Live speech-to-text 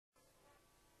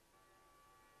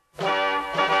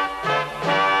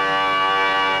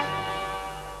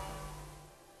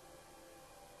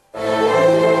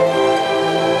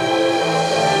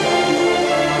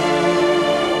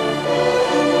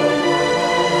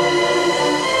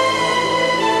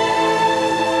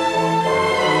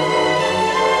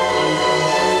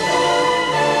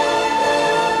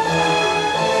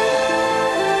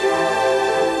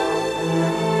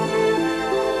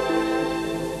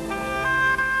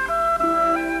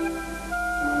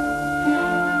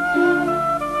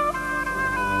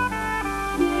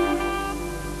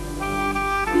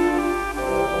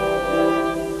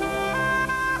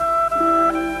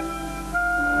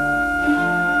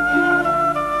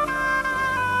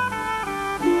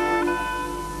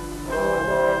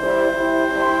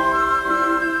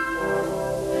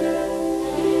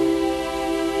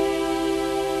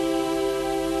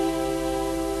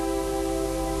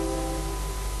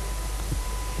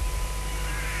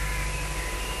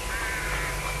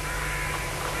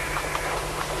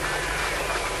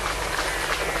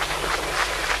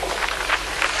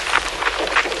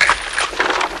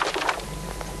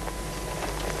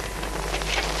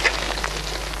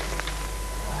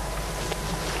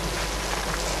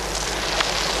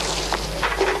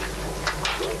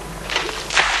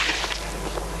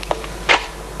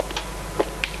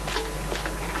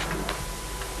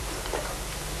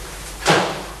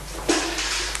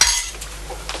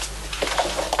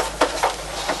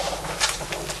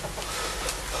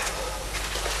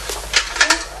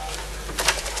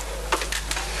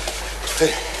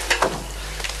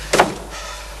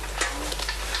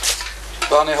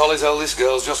Barney Holly's eldest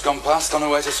girl's just gone past on her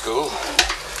way to school.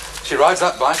 She rides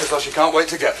that bike as though she can't wait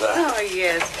to get there. Oh,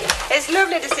 yes. It's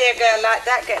lovely to see a girl like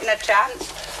that getting a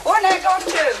chance. Won't I go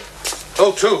too?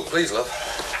 Oh, two, please, love.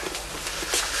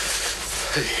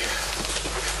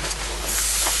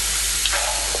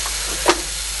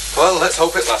 Well, let's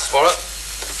hope it lasts for her.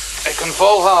 It can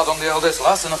fall hard on the eldest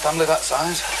lass in a family that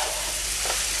size.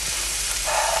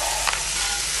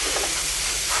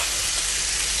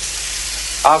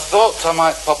 I thought I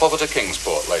might pop over to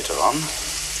Kingsport later on.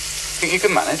 Think you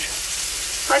can manage?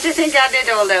 What do you think I did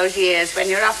all those years when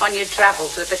you're off on your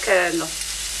travels with the Colonel?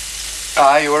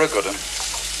 Aye, you were a good one.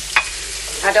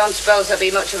 I don't suppose there'll be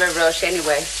much of a rush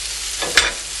anyway.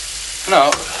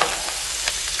 No.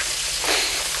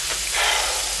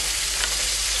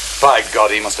 By God,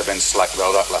 he must have been slack,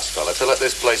 though, that last fella, to let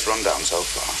this place run down so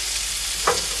far.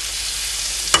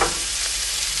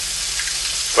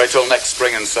 Wait till next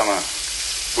spring and summer.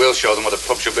 We'll show them what a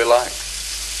pub should be like.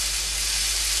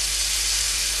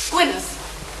 Gwyneth.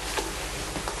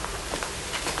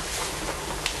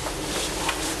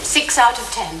 6 out of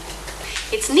 10.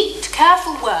 It's neat,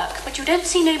 careful work, but you don't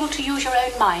seem able to use your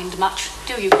own mind much,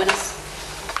 do you, Gwyneth?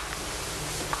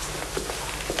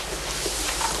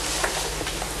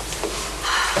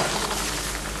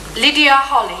 Lydia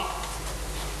Holly.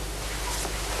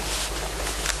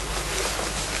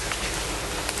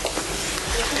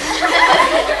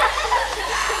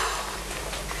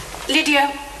 Lydia,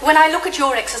 when I look at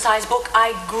your exercise book,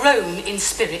 I groan in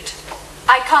spirit.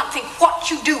 I can't think what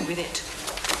you do with it.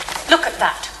 Look at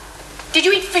that. Did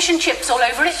you eat fish and chips all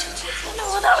over it?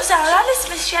 No, that was our Alice,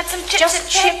 miss. She had some chips.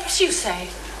 Just chips, you say?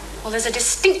 Well, there's a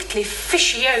distinctly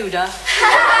fishy odour.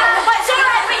 Well, it's all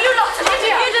right, but you lot to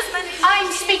Lydia, you just managed.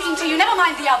 I'm speaking to you. Never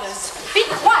mind the others. Be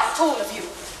quiet, all of you.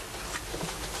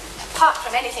 Apart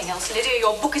from anything else, Lydia,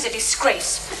 your book is a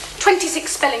disgrace.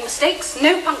 26 spelling mistakes,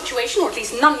 no punctuation, or at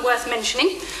least none worth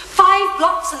mentioning, 5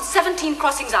 blots and 17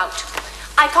 crossings out.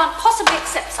 I can't possibly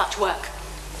accept such work.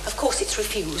 Of course it's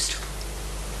refused.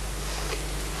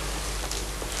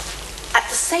 At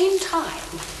the same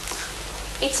time,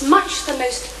 it's much the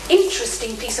most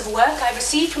interesting piece of work I've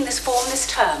received from this form this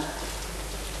term.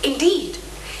 Indeed,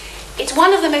 it's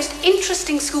one of the most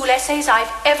interesting school essays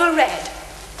I've ever read.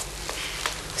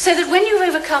 So that when you've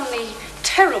overcome the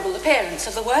terrible appearance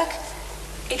of the work,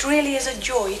 it really is a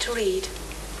joy to read.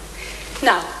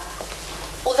 Now,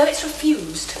 although it's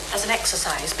refused as an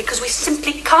exercise because we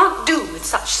simply can't do with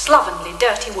such slovenly,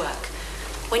 dirty work,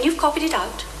 when you've copied it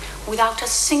out, without a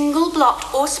single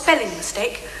blot or spelling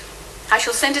mistake, I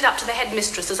shall send it up to the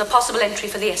headmistress as a possible entry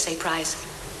for the essay prize.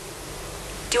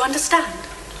 Do you understand?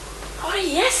 Oh,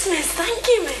 yes, miss. Thank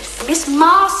you, miss. Miss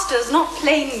Masters, not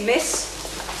plain miss.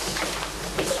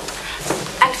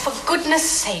 And for goodness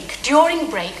sake, during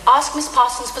break, ask Miss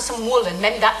Parsons for some wool and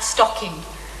mend that stocking.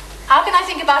 How can I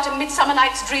think about A Midsummer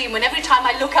Night's Dream when every time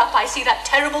I look up I see that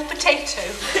terrible potato?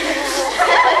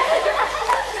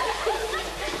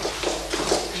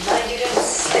 Mind you don't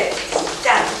slip.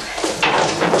 Down.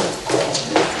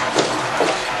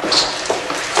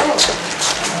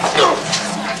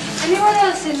 Anyone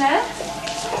else in there?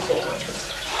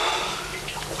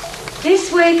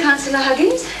 This way, Councillor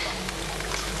Huggins.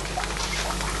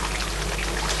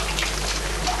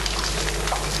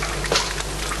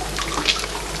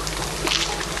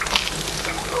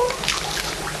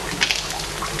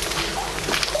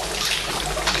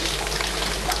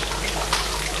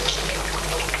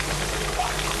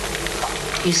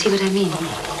 You see what I mean?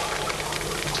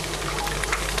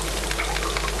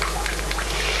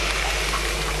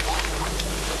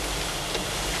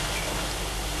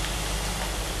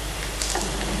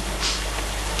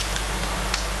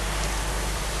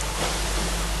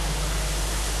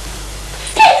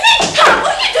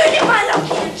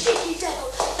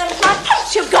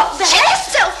 You've got there.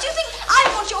 Yourself. Do you think I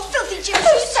want your filthy chips?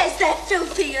 Who says they're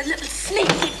filthy, you little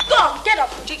sneaky? Go on, get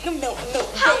up and drink your milk,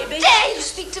 How baby. dare you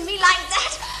speak to me like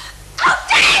that? How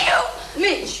dare you?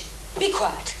 Midge, be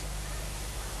quiet.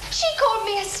 She called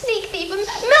me a sneak thief, a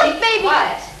milk baby.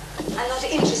 Quiet. I'm not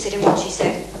interested in what she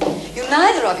said. You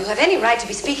neither of you have any right to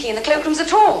be speaking in the cloakrooms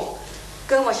at all.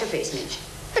 Go and wash your face, Midge.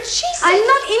 But she said... I'm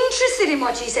not interested in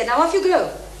what she said. Now off you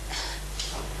go.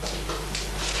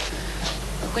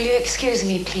 Will you excuse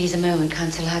me, please, a moment,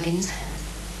 Councillor Huggins?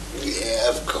 Yeah,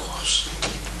 of course.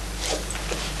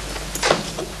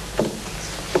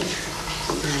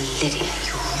 Now, Lydia,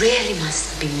 you really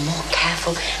must be more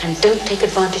careful and don't take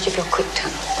advantage of your quick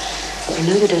tongue. I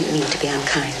know you don't mean to be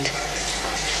unkind,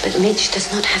 but Midge does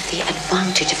not have the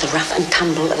advantage of the rough and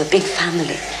tumble of a big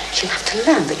family. She'll have to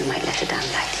learn that you might let her down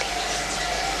lightly.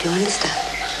 Do you understand?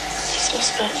 Yes,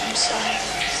 Miss Burton, I'm sorry.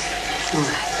 All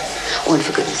right. Oh, and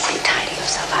for goodness sake, tidy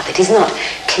yourself up. It is not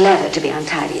clever to be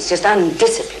untidy. It's just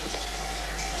undisciplined.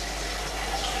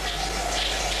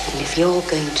 And if you're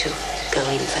going to go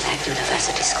in for that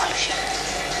university scholarship,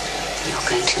 you're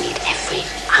going to need every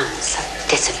ounce of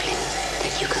discipline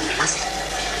that you can muster.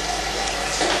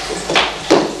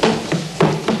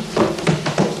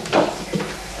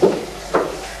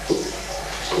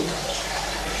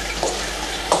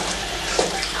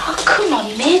 Oh, come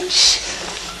on, Midge.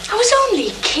 I was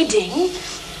only kidding.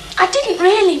 I didn't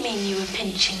really mean you were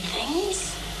pinching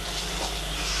things.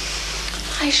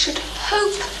 I should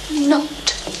hope not.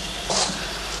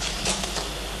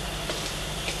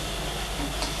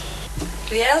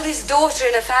 The eldest daughter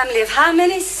in a family of how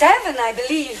many? 7, I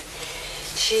believe.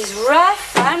 She's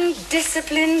rough,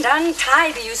 undisciplined,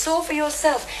 untidy. You saw for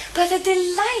yourself. But a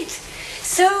delight.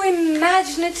 So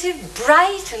imaginative,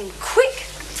 bright, and quick.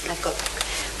 I've got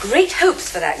great hopes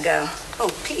for that girl. Oh,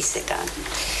 please sit down.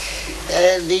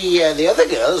 The other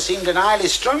girl seemed an highly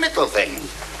strung little thing.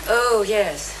 Oh,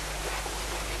 yes.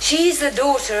 She's the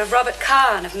daughter of Robert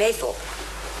Kahn of Maythorpe.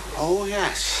 Oh,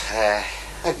 yes.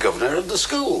 A governor of the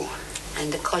school.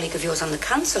 And a colleague of yours on the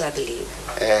council, I believe.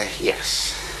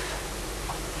 Yes.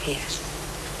 Yes.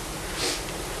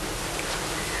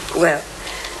 Well,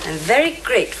 I'm very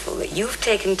grateful that you've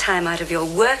taken time out of your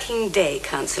working day,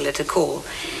 Councillor, to call.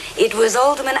 It was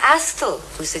Alderman Astle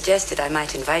who suggested I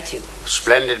might invite you.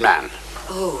 Splendid man.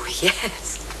 Oh,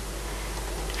 yes.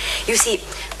 You see,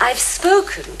 I've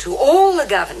spoken to all the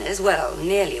governors, well,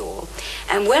 nearly all,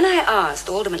 and when I asked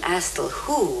Alderman Astle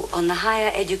who on the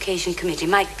Higher Education Committee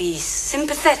might be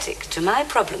sympathetic to my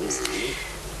problems,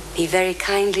 he very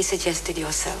kindly suggested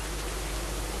yourself.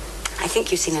 I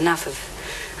think you've seen enough of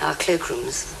our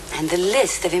cloakrooms, and the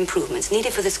list of improvements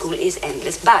needed for the school is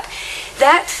endless, but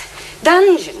that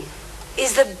dungeon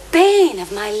is the bane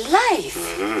of my life.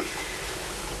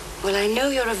 Well, I know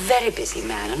you're a very busy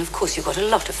man, and of course you've got a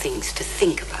lot of things to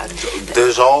think about.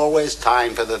 There's always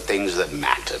time for the things that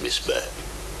matter, Miss Burton.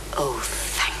 Oh,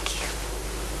 thank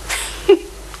you.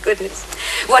 Goodness,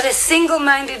 what a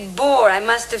single-minded bore I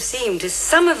must have seemed to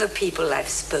some of the people I've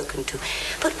spoken to.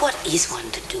 But what is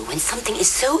one to do when something is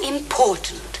so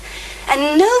important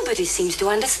and nobody seems to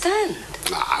understand?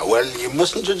 Ah, well, you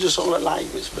mustn't judge us all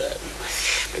alike, Miss Burton,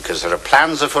 because there are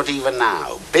plans afoot even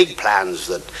now, big plans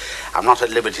that I'm not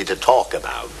at liberty to talk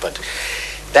about, but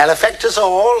they'll affect us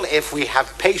all if we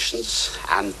have patience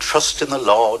and trust in the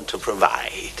Lord to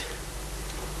provide.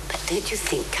 But don't you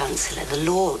think, Councillor, the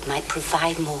Lord might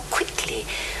provide more quickly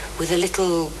with a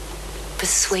little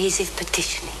persuasive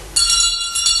petitioning?